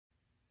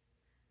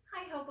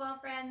Hopewell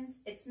friends,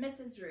 it's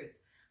Mrs. Ruth.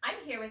 I'm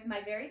here with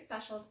my very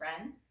special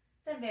friend,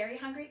 the Very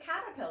Hungry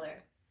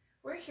Caterpillar.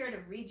 We're here to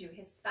read you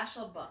his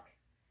special book.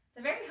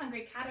 The Very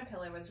Hungry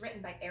Caterpillar was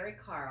written by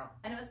Eric Carle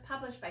and it was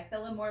published by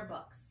Philomel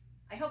books.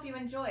 I hope you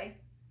enjoy.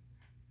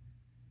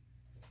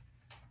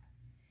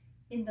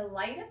 In the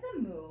light of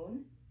the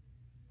moon,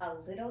 a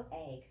little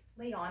egg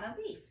lay on a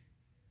leaf.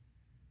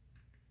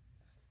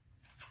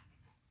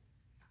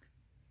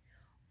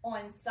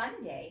 On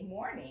Sunday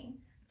morning,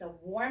 the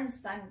warm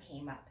sun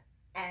came up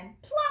and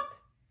plop!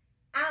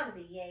 Out of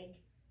the egg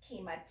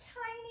came a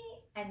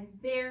tiny and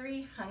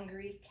very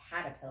hungry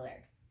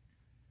caterpillar.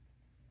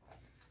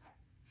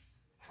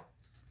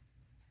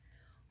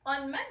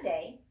 On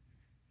Monday,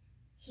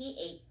 he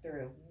ate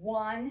through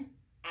one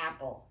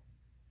apple,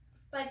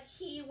 but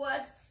he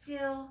was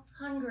still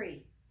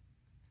hungry.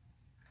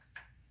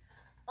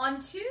 On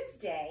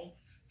Tuesday,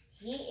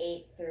 he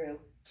ate through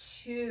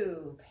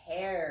 2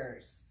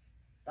 pears,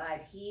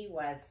 but he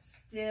was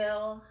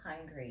still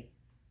hungry.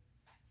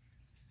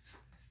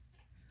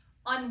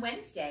 On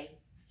Wednesday,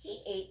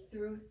 he ate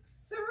through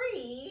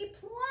 3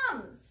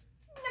 plums.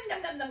 Nom,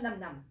 nom, nom, nom, nom,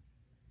 nom.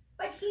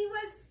 But he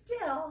was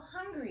still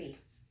hungry.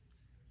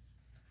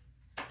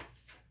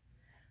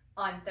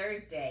 On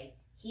Thursday,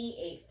 he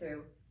ate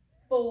through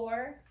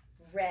 4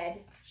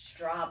 red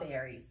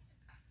strawberries,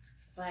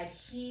 but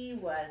he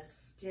was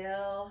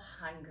still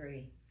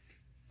hungry.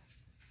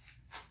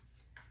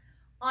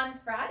 On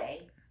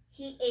Friday,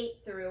 he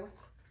ate through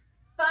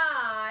 5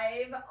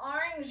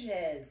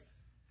 oranges,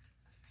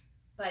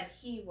 but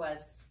he was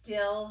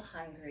still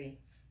hungry.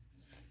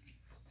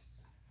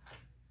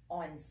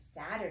 On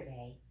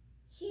Saturday,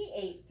 he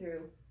ate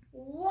through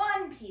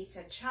 1 piece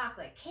of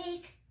chocolate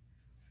cake,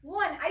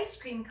 1 ice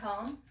cream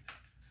cone,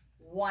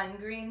 1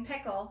 green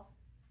pickle,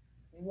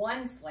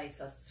 1 slice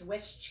of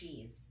Swiss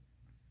cheese,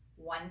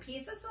 1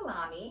 piece of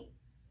salami,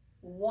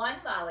 1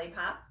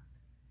 lollipop,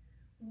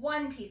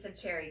 1 piece of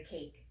cherry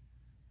cake,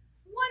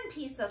 1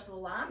 piece of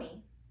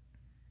salami,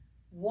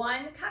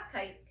 1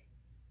 cupcake,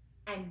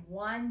 and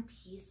 1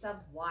 piece of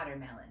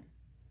watermelon.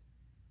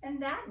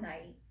 And that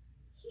night,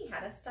 he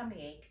had a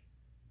stomachache.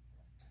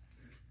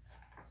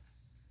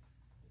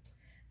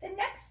 The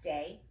next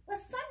day was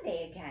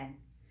Sunday again,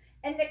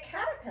 and the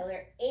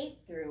caterpillar ate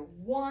through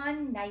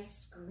 1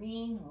 nice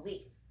green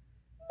leaf.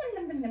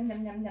 Num, num, num,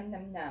 num, num, num,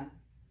 num, num.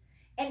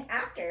 And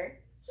after,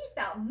 he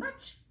felt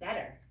much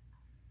better.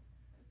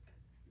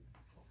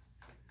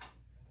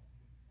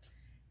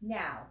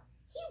 Now,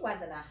 he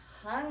wasn't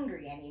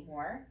hungry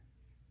anymore,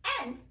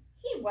 and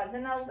he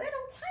wasn't a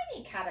little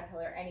tiny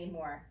caterpillar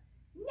anymore.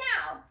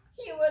 Now,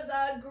 he was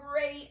a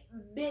great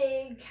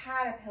big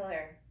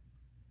caterpillar.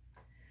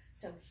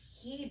 So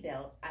he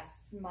built a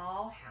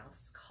small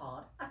house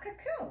called a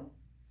cocoon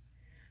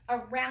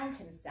around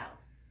himself,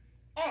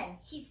 and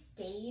he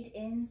stayed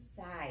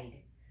inside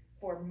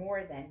for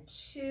more than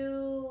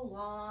 2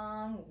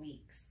 long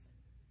weeks.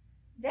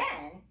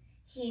 Then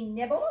he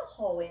nibbled a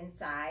hole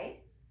inside,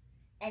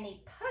 and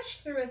he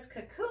pushed through his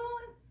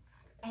cocoon,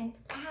 and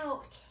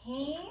out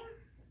came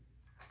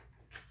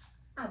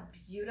a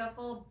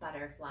beautiful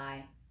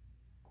butterfly.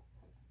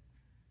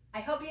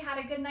 I hope you had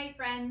a good night,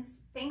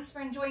 friends. Thanks for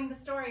enjoying the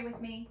story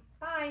with me.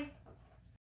 Bye.